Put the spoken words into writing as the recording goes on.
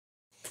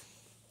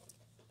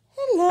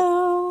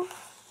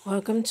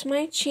Welcome to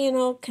my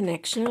channel,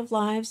 Connection of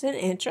Lives and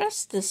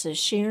Interests. This is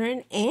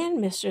Sharon and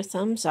Mr.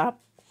 Thumbs Up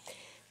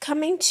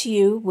coming to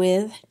you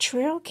with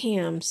trail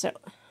cams that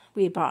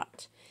we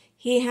bought.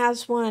 He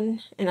has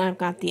one and I've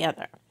got the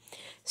other.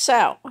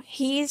 So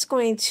he's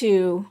going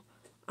to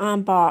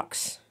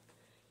unbox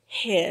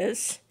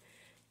his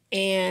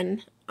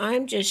and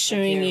I'm just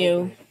showing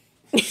you.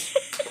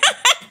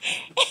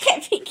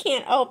 If he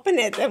can't open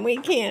it, then we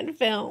can't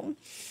film.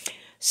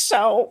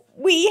 So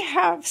we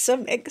have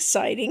some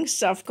exciting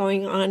stuff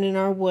going on in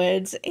our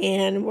woods,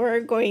 and we're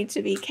going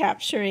to be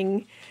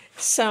capturing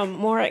some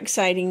more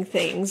exciting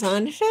things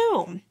on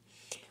film.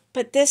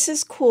 But this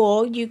is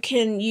cool. You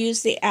can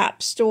use the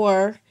App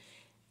Store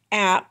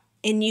app,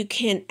 and you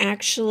can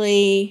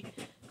actually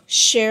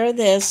share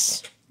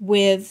this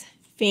with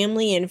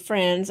family and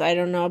friends. I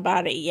don't know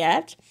about it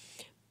yet,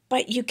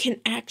 but you can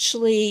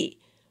actually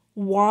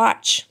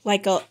watch,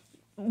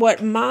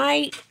 what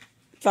my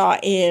thought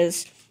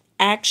is,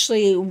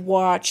 actually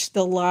watch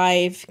the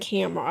live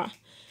camera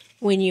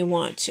when you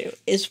want to,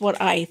 is what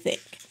I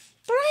think.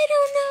 But I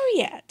don't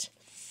know yet.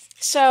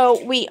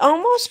 So we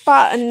almost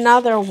bought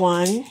another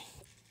one,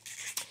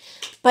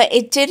 but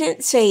it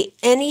didn't say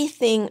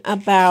anything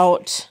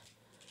about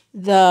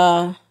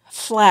the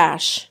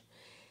flash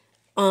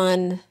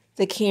on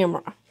the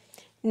camera.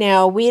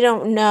 Now, we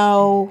don't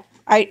know.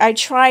 I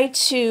tried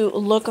to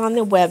look on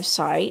the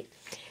website,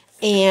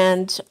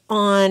 and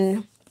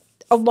on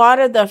a lot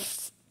of the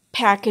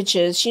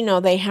packages, you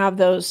know, they have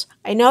those.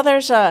 I know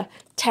there's a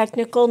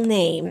technical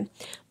name,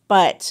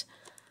 but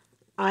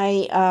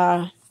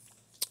the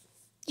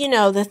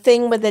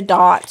thing with the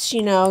dots,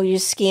 you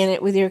scan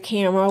it with your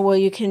camera. Well,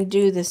 you can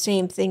do the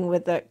same thing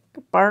with the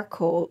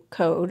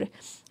barcode,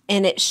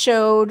 and it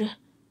showed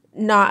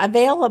not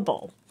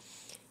available.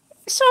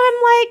 So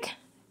I'm like,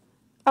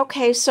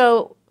 okay,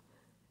 so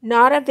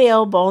not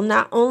available.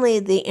 Not only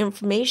the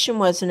information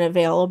wasn't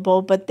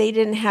available, but they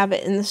didn't have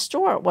it in the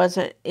store. It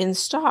wasn't in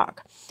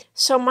stock.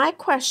 So my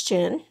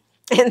question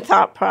and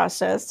thought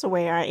process, the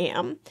way I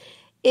am,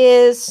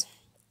 is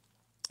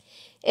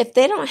if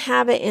they don't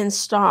have it in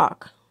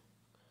stock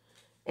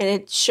and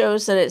it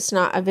shows that it's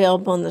not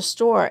available in the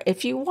store,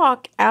 if you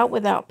walk out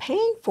without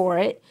paying for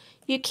it,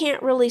 you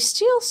can't really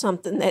steal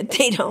something that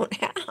they don't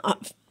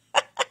have.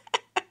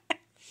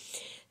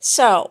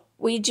 So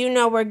we do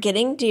know we're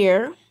getting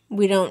deer.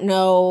 We don't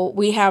know.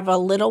 We have a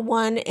little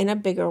one and a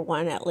bigger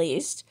one, at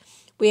least.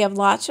 We have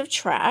lots of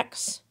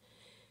tracks.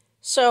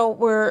 So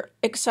we're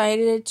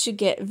excited to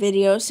get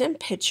videos and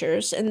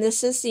pictures, and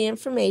this is the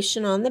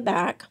information on the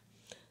back.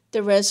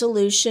 The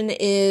resolution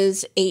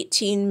is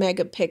 18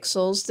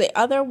 megapixels. The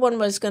other one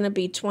was going to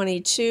be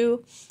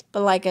 22,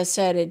 but like I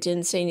said, it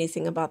didn't say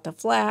anything about the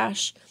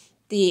flash.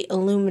 The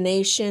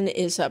illumination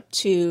is up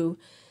to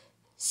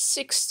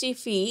 60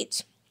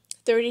 feet,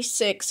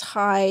 36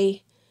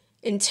 high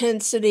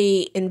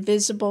intensity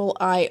invisible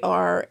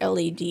IR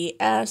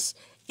LEDs.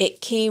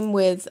 It came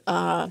with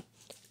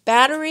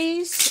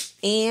batteries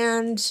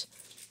and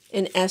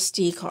an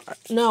SD card.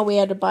 No, we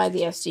had to buy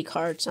the SD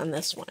cards on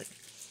this one.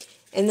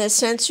 And the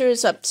sensor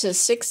is up to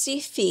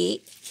 60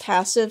 feet,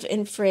 passive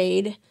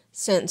infrared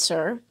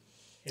sensor.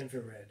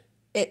 Infrared.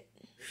 It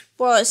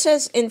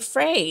says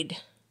infrared.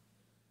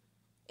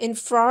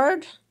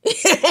 Infrared?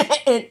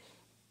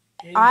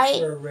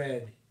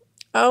 Infrared.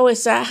 Oh,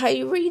 is that how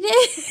you read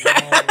it?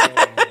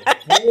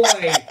 Oh,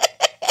 boy.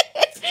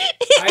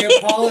 I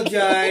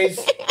apologize.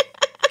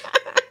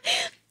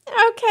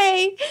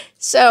 Okay,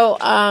 so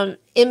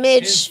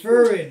image.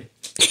 Inferred.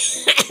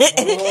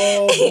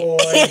 Oh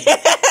boy.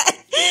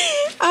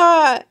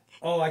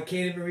 I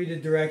can't even read the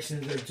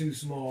directions; they're too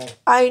small.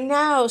 I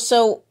know.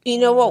 So you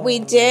know what we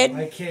did?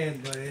 I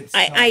can, but it's.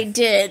 I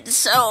did.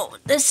 So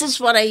this is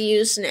what I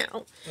use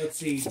now. Let's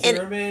see,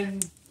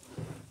 German.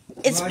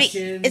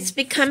 Russian, it's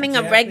becoming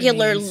Japanese. A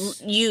regular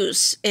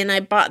use, and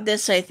I bought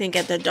this, I think,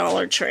 at the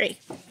Dollar Tree.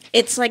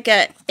 It's like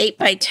a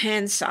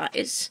 8x10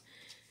 size,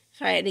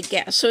 if I had to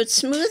guess. So it's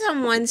smooth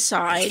on one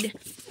side,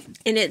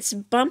 and it's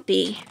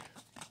bumpy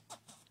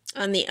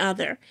on the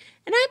other.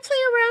 And I play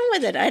around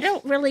with it. I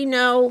don't really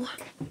know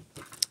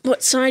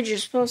what side you're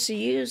supposed to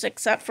use,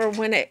 except for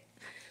when it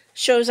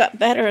shows up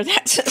better,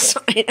 that's the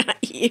side I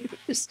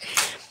use.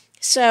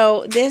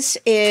 So this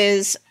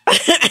is...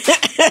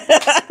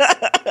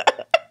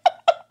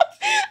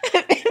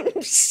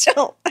 I'm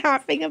still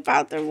laughing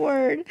about the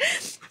word.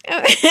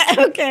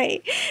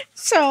 Okay,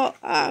 so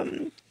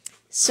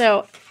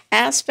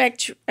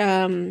aspect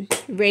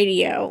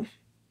radio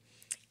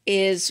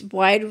is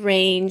wide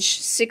range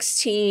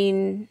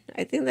 16.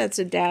 I think that's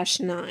a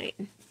 -9.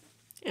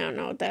 I don't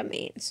know what that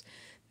means.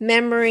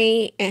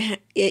 Memory,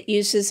 it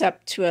uses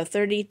up to a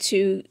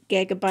 32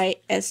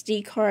 gigabyte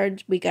SD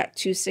card. We got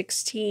 2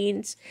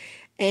 16s,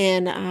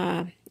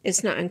 and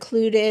it's not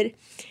included.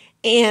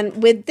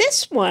 And with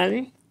this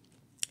one,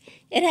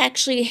 it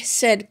actually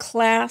said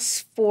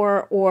class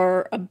 4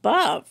 or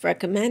above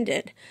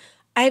recommended.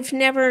 I've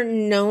never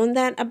known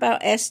that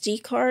about SD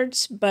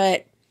cards,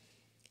 but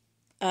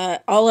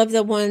all of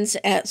the ones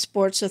at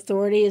Sports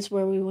Authority is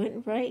where we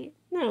went, right?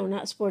 No,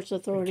 not Sports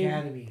Authority.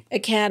 Academy.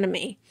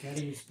 Academy.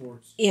 Academy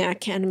Sports. Yeah,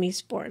 Academy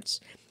Sports.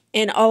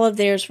 And all of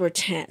theirs were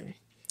 10.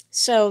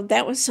 So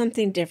that was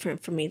something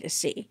different for me to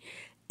see.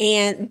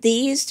 And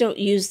these don't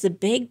use the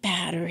big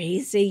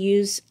batteries. They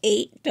use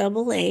 8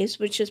 AA's,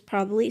 which is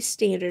probably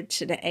standard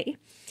today.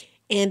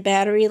 And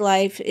battery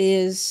life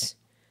is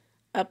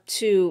up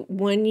to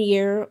 1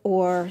 year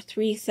or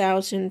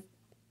 30,000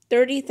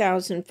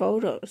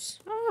 photos.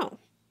 Oh,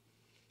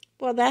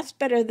 well, that's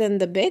better than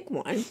the big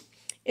one.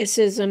 It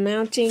says the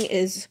mounting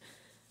is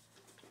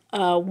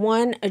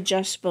one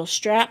adjustable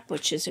strap,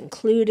 which is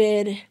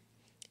included.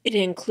 It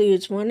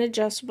includes one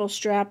adjustable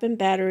strap and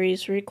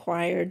batteries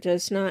required.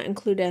 Does not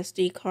include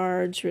SD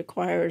cards,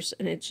 requires,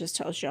 and it just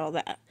tells you all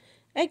that.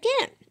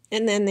 Again,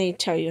 and then they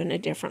tell you in a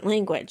different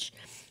language.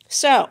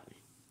 So,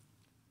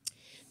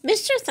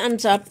 Mr.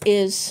 Thumbs Up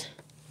is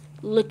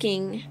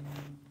looking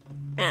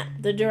at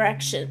the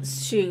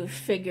directions to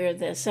figure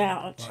this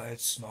out. Oh,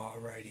 it's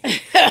not ready.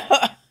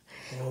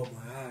 Oh,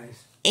 my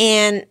eyes.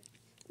 And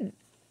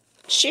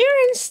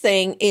Sharon's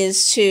thing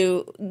is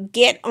to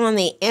get on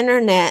the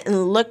internet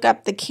and look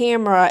up the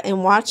camera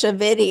and watch a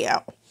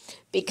video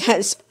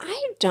because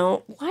I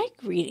don't like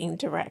reading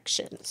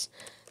directions.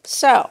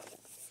 So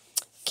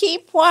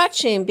keep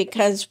watching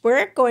because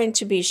we're going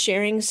to be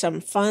sharing some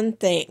fun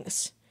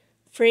things.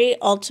 Free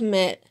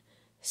ultimate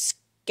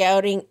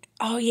scouting.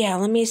 Oh yeah,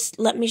 let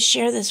me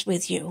share this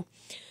with you.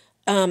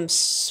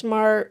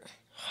 Smart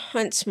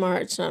Hunt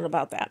Smart. It's not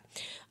about that.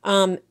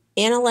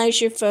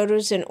 Analyze your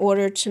photos in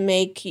order to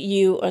make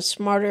you a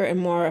smarter and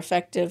more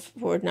effective.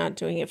 We're not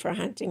doing it for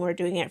hunting. We're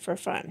doing it for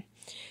fun.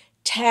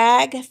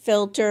 Tag,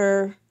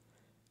 filter.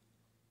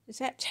 Is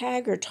that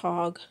tag or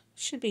tog?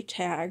 Should be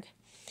tag.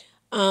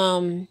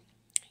 You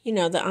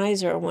know, the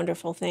eyes are a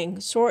wonderful thing.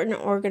 Sort and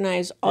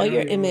organize all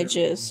your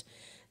images.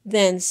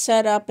 Then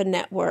set up a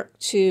network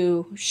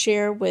to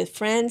share with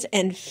friends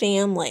and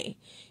family.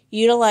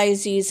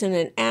 Utilize these in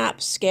an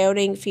app,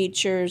 scouting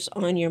features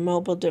on your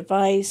mobile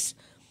device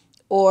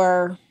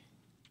or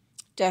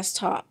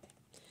desktop.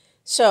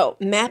 So,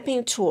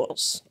 mapping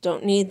tools,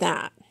 don't need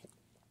that.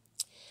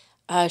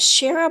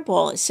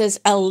 Shareable, it says,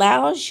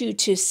 allows you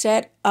to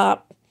set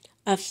up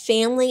a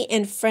family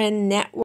and friend network